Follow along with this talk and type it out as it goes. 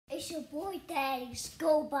It's your boy Daddy's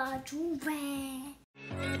Go by Joovier.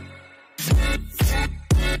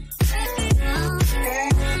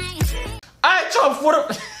 Alright, y'all,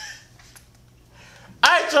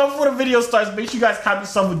 before the video starts, make sure you guys copy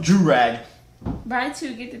yourself with Joovier. Buy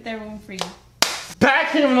two, get the third one free.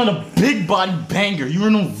 Back here with another big body banger.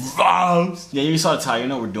 You know vibes. Yeah, you saw the title. You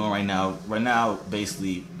know what we're doing right now. Right now,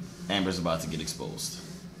 basically, Amber's about to get exposed.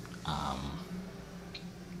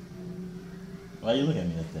 Why you looking at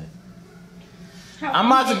me like that? I'm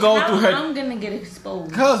about to go through her. I'm gonna get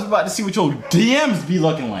exposed. Cause we're about to see what your DMs be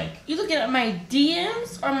looking like. You looking at my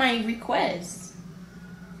DMs or my requests?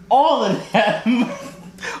 All of them.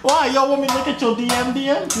 Why? Y'all want me to look at your DM?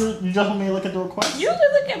 You just want me to look at the request? You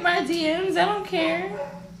can look at my DMs. I don't care.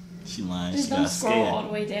 She lying. Just she don't got scroll scared. all the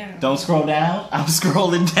way down. Don't scroll down? I'm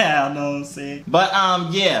scrolling down, know what I'm saying? But,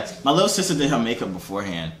 yeah. My little sister did her makeup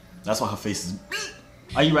beforehand. That's why her face is...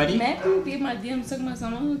 Are you ready? Matt will be in my DMs talking about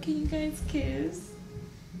something. Oh, can you guys kiss?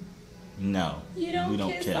 No. You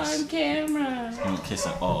don't kiss on camera. We don't kiss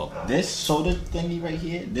at all. This shoulder thingy right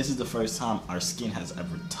here, this is the first time our skin has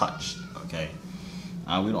ever touched, okay?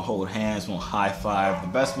 We don't hold hands, we don't high five. The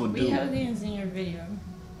best we'll do... We held hands in your video.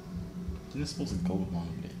 Isn't it supposed to go along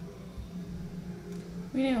with it?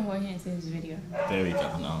 We didn't hold hands in this video. There we go,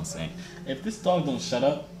 know what I'm saying? If this dog don't shut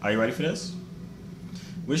up, are you ready for this?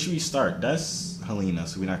 Where should we start? That's Helena,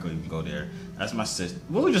 so we're not going to even go there. That's my sister.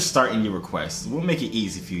 We'll just start in your requests. We'll make it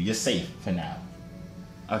easy for you. You're safe for now.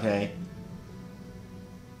 Okay?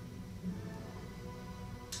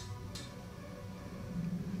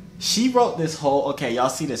 She wrote this whole, okay, y'all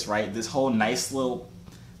see this, right? This whole nice little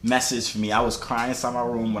message for me. I was crying inside my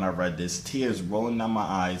room when I read this. Tears rolling down my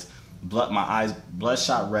eyes.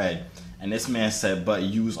 Bloodshot red. And this man said, but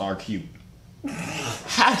yous are cute.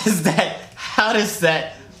 How does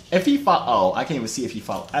that, if he follow, oh, I can't even see if he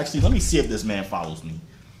follow. Actually, let me see if this man follows me.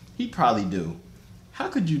 He probably do. How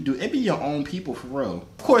could you do, it be your own people for real.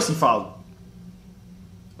 Of course he followed.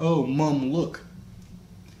 Oh, mom, look.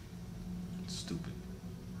 Stupid.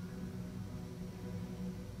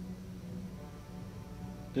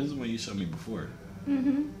 This is what you showed me before.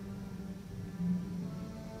 Mm-hmm.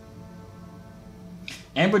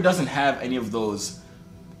 Amber doesn't have any of those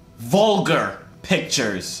vulgar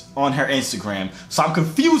pictures on her Instagram, so I'm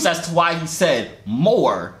confused as to why he said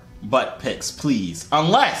more butt pics, please.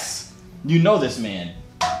 Unless you know this man.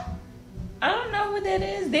 I don't know what that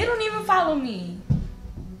is. They don't even follow me.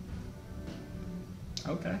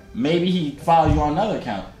 Okay. Maybe he followed you on another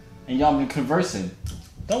account and y'all been conversing.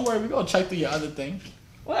 Don't worry, we gonna check through your other thing.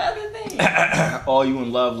 What other thing? All you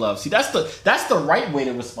in love. See, that's the right way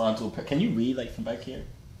to respond to a Can you read like from back here?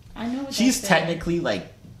 I know what she's technically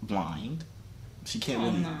like blind. She can't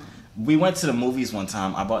really. No. We went to the movies one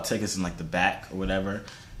time. I bought tickets in like the back or whatever.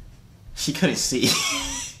 She couldn't see.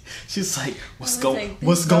 She's like, what's going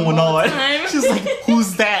on? She's like,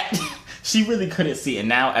 who's that? She really couldn't see. And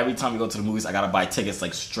now every time we go to the movies, I gotta buy tickets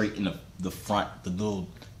like straight in the front, the little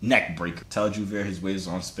neck breaker. Tell Joovier his waves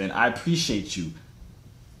on spin. I appreciate you.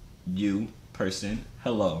 You person.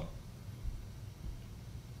 Hello.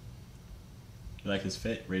 You like his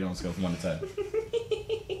fit? Rate it on a scale from 1 to 10.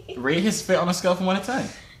 Rate his fit on a scale from 1 to 10.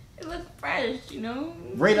 It looks fresh, you know.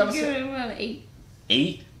 Rate on a scale. scale. Give it an 8.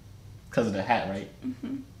 8? Because of the hat, right?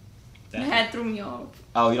 Mm-hmm. The hat threw me off.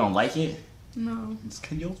 Oh, you don't like it? No.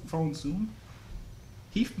 Can your phone zoom?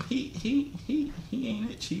 He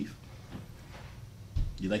ain't it, Chief.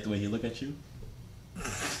 You like the way he look at you?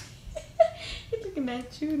 He's looking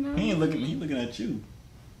at you now. He ain't looking. He looking at you.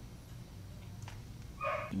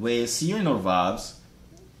 Wait, see, you know the vibes.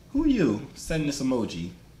 Who you? Send this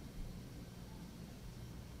emoji.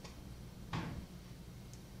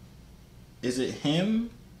 Is it him?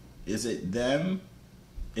 Is it them?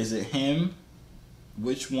 Is it him?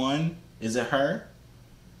 Which one? Is it her?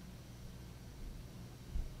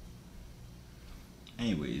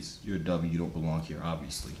 Anyways, you're a W. You don't belong here,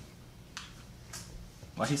 obviously.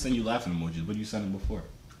 Why he send you laughing emojis? What did you send him before?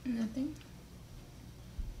 Nothing.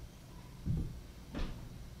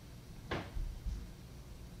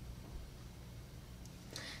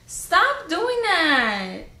 Stop doing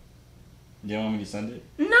that. You don't want me to send it?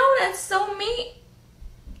 No, that's so mean.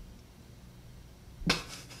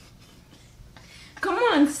 Come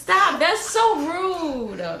on, stop. That's so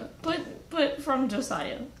rude. Put from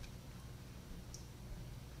Josiah.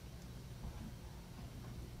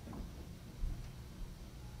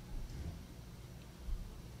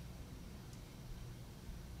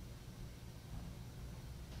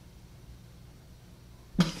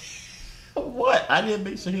 What? I didn't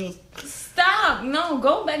make sure he was... Stop. No,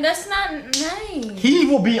 go back. That's not nice. He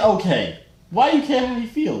will be okay. Why do you care how he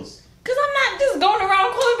feels? Because I'm not just going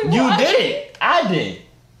around calling people You ugly. did it. I did.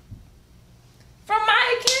 From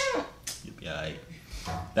my account. You'll be alright.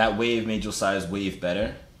 That wave made Josiah's wave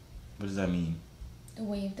better. What does that mean? The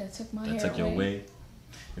wave that took my hair That took your away. wave.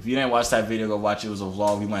 If you didn't watch that video, go watch it. It was a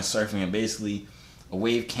vlog. We went surfing, and basically, a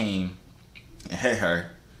wave came and hit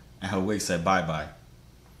her, and her wig said bye-bye.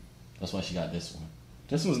 That's why she got this one.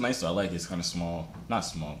 This one's nice, though. I like it. It's kind of small. Not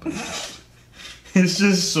small, but it's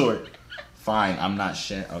just short. Fine, I'm not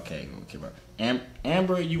sharing. Okay, bro.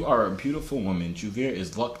 Amber, you are a beautiful woman. Joovier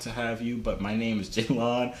is luck to have you, but my name is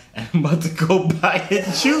Jaylon, and I'm about to go buy a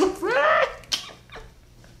Joovier.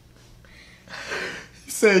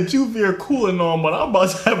 He said, Joovier cool and all, but I'm about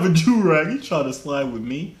to have a Joovier. He trying to slide with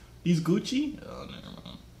me. He's Gucci? Oh, never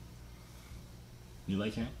mind. You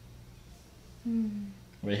like him?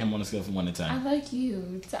 Rate him on a scale from 1 to 10. I like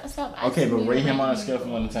you. Stop asking Okay, but me rate to him on a me. scale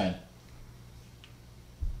from 1 to 10.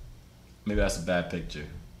 Maybe that's a bad picture.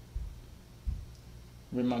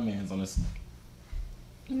 Rate my man's on this.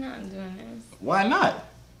 You're not doing this. Why not?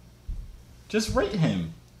 Just rate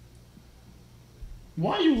him.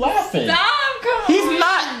 Why are you laughing? Stop, come He's on.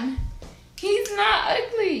 not. He's not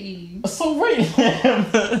ugly. So rate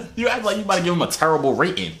him. You act like you about to give him a terrible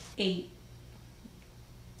rating. 8.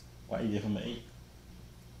 Why you give him an 8?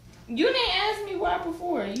 You didn't ask me why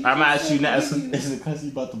before. You I'm just asking you said now. you- Is it because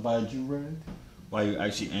you about to buy a Joovier? Why you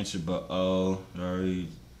actually answered, but y'all really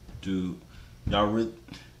do. Y'all really.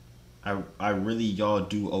 I really y'all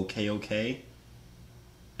do okay.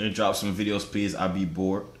 And drop some videos, please. I be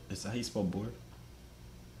bored. Is that how you spell bored?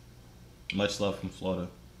 Much love from Florida.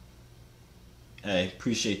 Hey,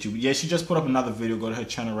 appreciate you. Yeah, she just put up another video. Go to her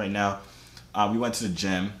channel right now. We went to the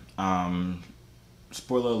gym.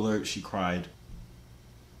 Spoiler alert, she cried.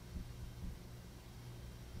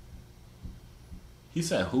 He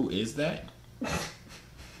said, who is that?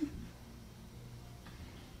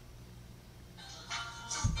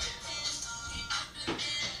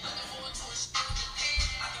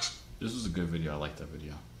 This was a good video. I like that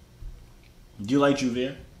video. Do you like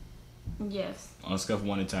Joovier? Yes. On a scale from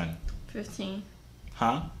 1 to 10. 15.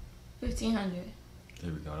 Huh? 1500.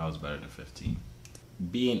 There we go. That was better than 15.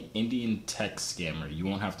 Be an Indian tech scammer. You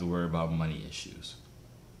won't have to worry about money issues.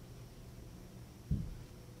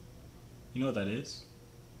 You know what that is?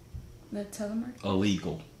 The telemarketer?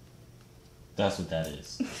 Illegal. That's what that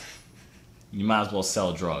is. You might as well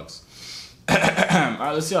sell drugs.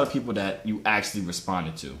 Alright, let's see all the people that you actually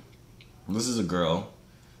responded to. This is a girl.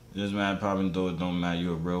 This man probably though it don't matter.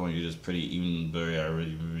 You're a real one. You're just pretty. Even though I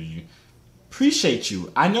really appreciate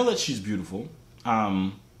you. I know that she's beautiful. You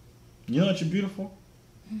know that you're beautiful.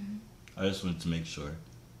 Mm-hmm. I just wanted to make sure.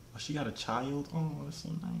 Oh, she got a child. Oh, that's so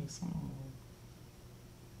nice. Oh.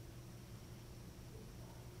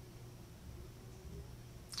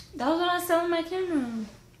 That was when I was selling my camera.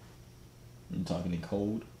 You talking in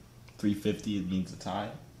code? 350. It means a tie.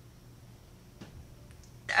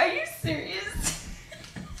 Are you serious?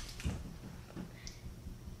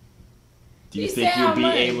 Do you You think said you'll how be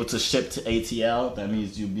much? able to ship to ATL? That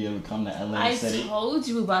means you'll be able to come to Atlantic I City? told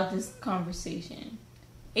you about this conversation.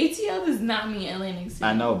 ATL does not mean Atlantic City.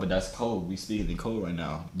 I know, but that's code. We speaking in code right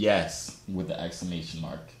now. Yes, with the exclamation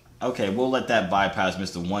mark. Okay, we'll let that bypass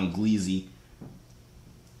Mr. One Gleazy.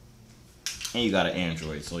 And you got an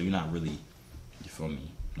Android, so you're not really, you feel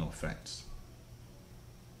me? No offense.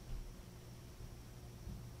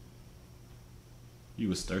 You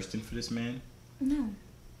was thirsting for this man? No.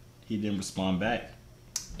 He didn't respond back.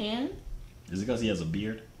 And? Is it because he has a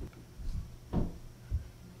beard?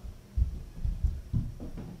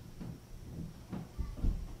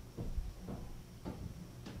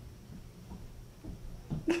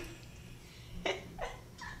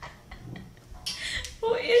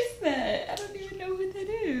 Who is that? I don't even know who that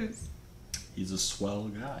is. He's a swell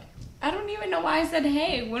guy. I don't even know why I said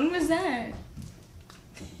hey. When was that?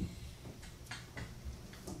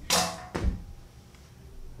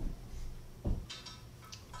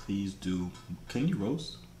 Please do. Can you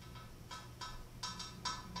roast?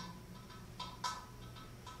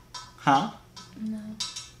 Huh? No.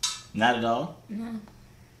 Not at all? No.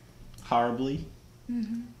 Horribly?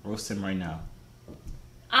 Mm-hmm. Roast him right now.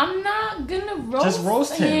 I'm not gonna roast Just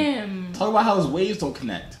roast him. Talk about how his waves don't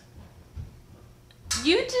connect.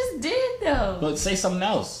 You just did though. But say something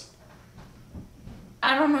else.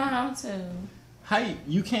 I don't know how to. How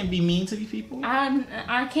you can't be mean to these people?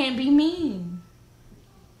 I can't be mean.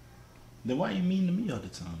 Then why are you mean to me all the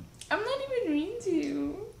time? I'm not even mean to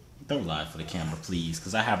you. Don't lie for the camera, please,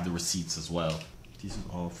 because I have the receipts as well. These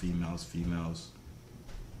are all females.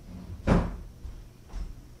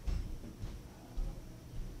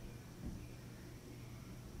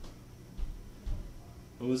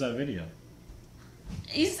 What was that video?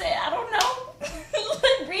 You said, I don't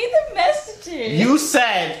know. Read the messages. You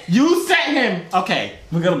sent him. Okay,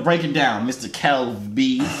 we're gonna break it down. Mr.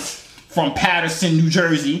 Kelby from Patterson, New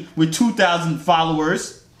Jersey, with 2,000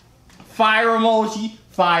 followers. Fire emoji,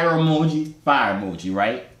 fire emoji, fire emoji,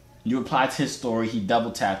 right? You replied to his story, he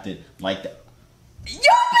double tapped it like that.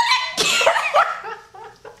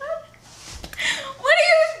 What are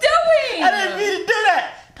you doing? I didn't mean to do that.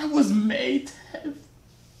 That was May 10th.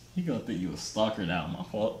 He gonna think you a stalker now, my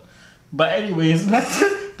fault. But anyways, back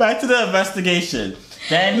to the investigation.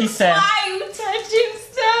 Then he said, why are you touching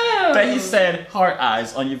stuff? then he said heart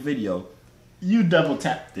eyes on your video. You double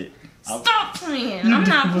tapped it. Stop playing. I'm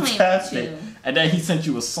not playing with you. And then he sent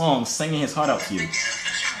you a song singing his heart out to you.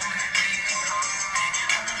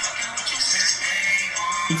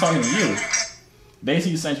 He talking to you.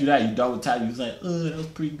 Basically, he sent you that. You double tapped. You was like, that was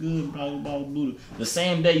pretty good. Blah, blah, blah, blah. The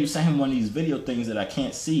same day, you sent him one of these video things that I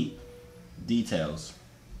can't see details.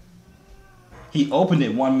 He opened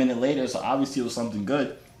it 1 minute later, so obviously it was something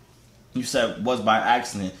good. You said was by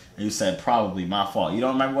accident, and you said probably my fault. You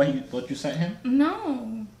don't remember what you sent him?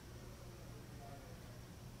 No.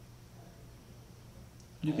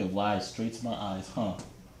 You can lie straight to my eyes, huh?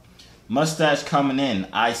 Mustache coming in.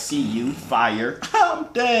 I see you. Fire.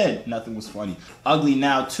 I'm dead. Nothing was funny. Ugly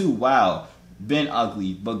now too. Wow. Been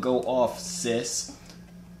ugly, but go off, sis.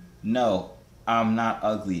 No, I'm not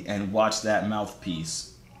ugly. And watch that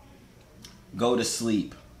mouthpiece. Go to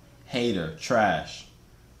sleep. Hater. Trash.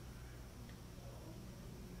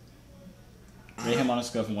 Rate him on a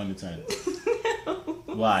scale from 1 to 10.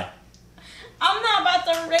 Why? I'm not about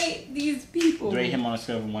to rate these people. Rate him on a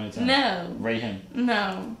scale from 1 to 10. No. Rate him.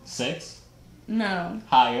 No. 6? No.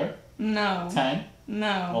 Higher? No. 10?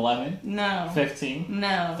 No. 11? No. 15?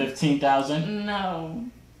 No. 15,000? No.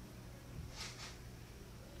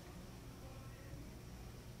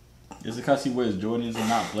 Is it because he wears Jordans and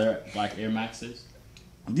not black Air Maxes?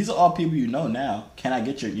 These are all people you know now. Can I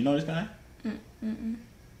get you know this guy? Mm-mm.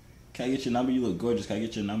 Can I get your number? You look gorgeous. Can I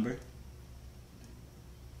get your number?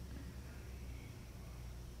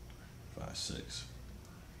 5'6".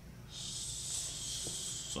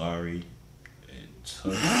 Sorry, it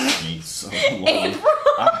took me so long.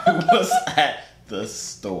 I was at the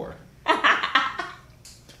store.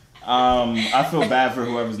 I feel bad for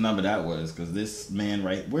whoever's number that was, because this man,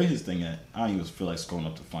 right, where's his thing at? I don't even feel like scrolling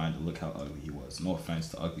up to find it. Look how ugly he was. No offense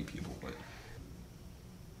to ugly people, but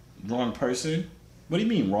wrong person? What do you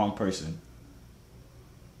mean wrong person?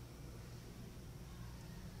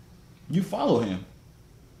 You follow him.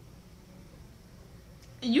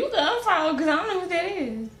 You can unfollow because I don't know who that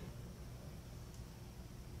is.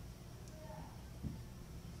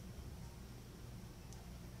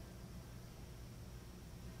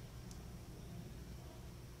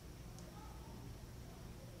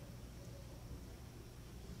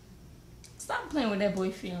 Stop playing with that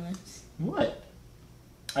boy feelings. What?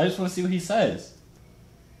 I just want to see what he says.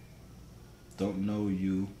 Don't know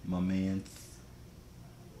you, my man.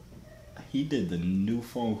 He did the new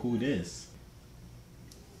phone Who This.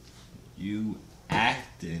 You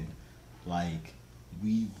acting like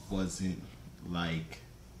we wasn't like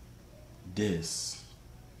this.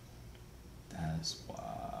 That's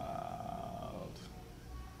wild.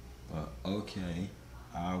 But okay,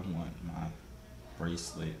 I want my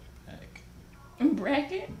bracelet back.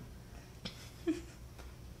 Bracket?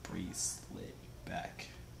 Bracelet back.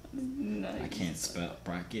 No, I can't spell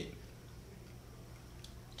bracket.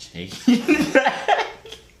 Chain back.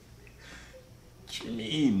 What you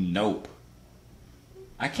mean, nope?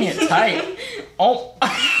 I can't type. Oh.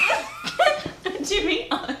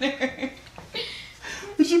 Jimmy Honor.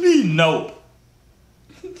 What you mean, nope?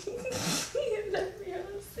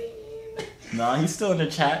 Nah, he's still in the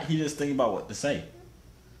chat. He just thinking about what to say.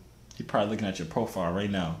 He probably looking at your profile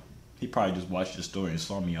right now. He probably just watched your story and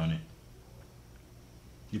saw me on it.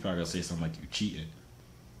 He probably gonna say something like you cheating.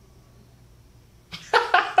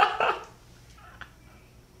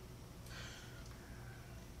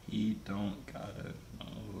 He don't gotta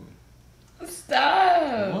know.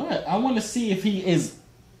 Stop. What? I want to see if he is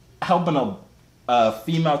helping a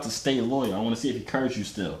female to stay loyal. I want to see if he curves you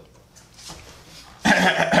still.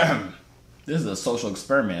 This is a social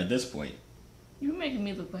experiment at this point. You making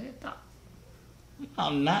me look like a thought.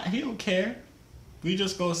 I'm not. He don't care. We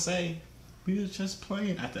just gonna say we was just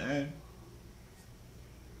playing at the end.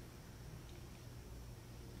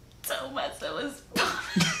 So myself is.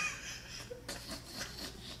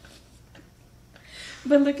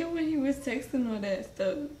 But look at when he was texting all that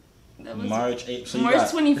stuff. That was March 8th. So March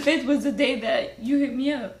 25th was the day that you hit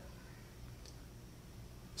me up.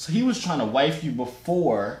 So he was trying to wife you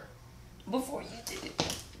before you did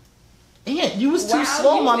it. Aunt, you was too Wow,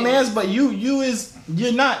 slow, you my is. mans. But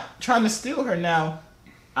you're not trying to steal her now.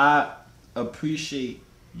 I appreciate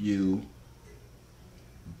you,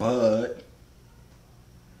 but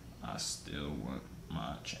I still want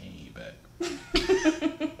my chain back.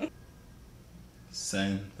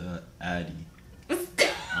 Send the Addy.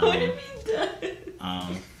 What have you done?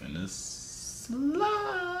 I'm finna slide.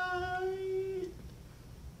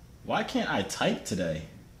 Why can't I type today?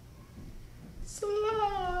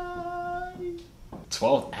 Slide.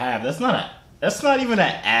 12th Ave. That's not even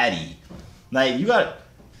an Addy. Like, you got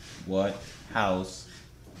what house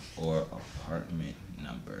or apartment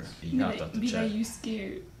number? You have to Be check. like you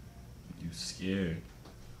scared. You scared.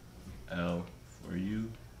 L for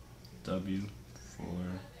you. W for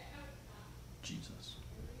Jesus.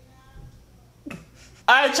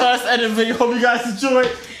 Alright, y'all, let's end the video. Hope you guys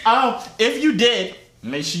enjoyed. If you did,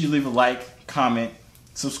 make sure you leave a like, comment,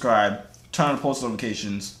 subscribe, turn on post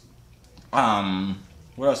notifications.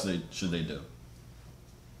 What else should they do?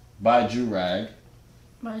 Buy Joovier.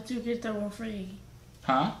 Buy 2 get that one free.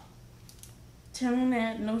 Huh? Turn on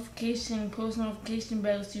that post notification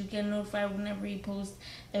bell so you get notified whenever he posts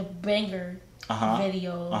a banger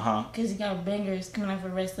video. Because he got bangers coming out for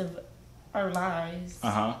the rest of our lives.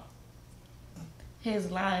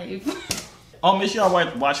 His life. Oh, make sure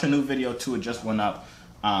y'all watch her new video too. It just went up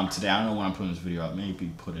today. I don't know when I'm putting this video up.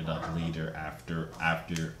 Maybe put it up later after. I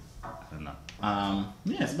don't know.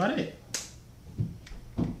 Yeah, that's about it.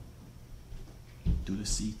 Do the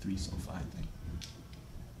C3 so fly thing.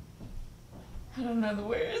 I don't know the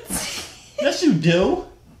words. Yes, you do.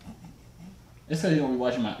 It's because you don't be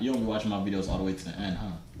watching my videos all the way to the end,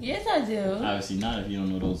 huh? Yes, I do. Obviously not if you don't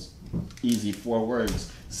know those easy 4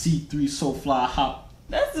 words. C3 so fly hop.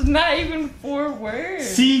 That's not even 4 words.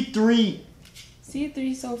 C3.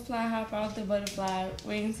 C3 so fly, hop out the butterfly,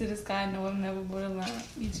 waiting to the sky, no I'm never borderline.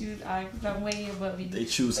 You choose I, because I'm way above you. They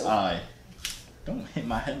choose I. Don't hit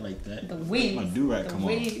my head like that. The waves. My do-rag come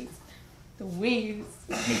on. The waves.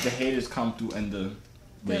 Make the haters come through and the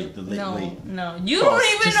wait. No, you Pause. don't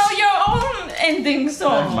even know your own ending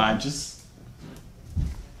song. Never mind, just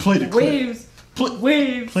play the clip. Waves.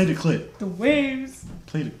 Waves. Play the clip. The waves.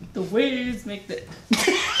 Play the waves make the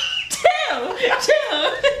chill.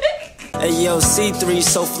 Hey yo, C3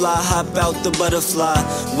 so fly, hop out the butterfly.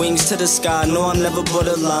 Wings to the sky, no I'm never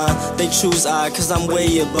borderline. They choose I, cause I'm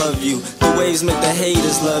way above you. The waves make the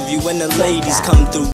haters love you when the ladies come through.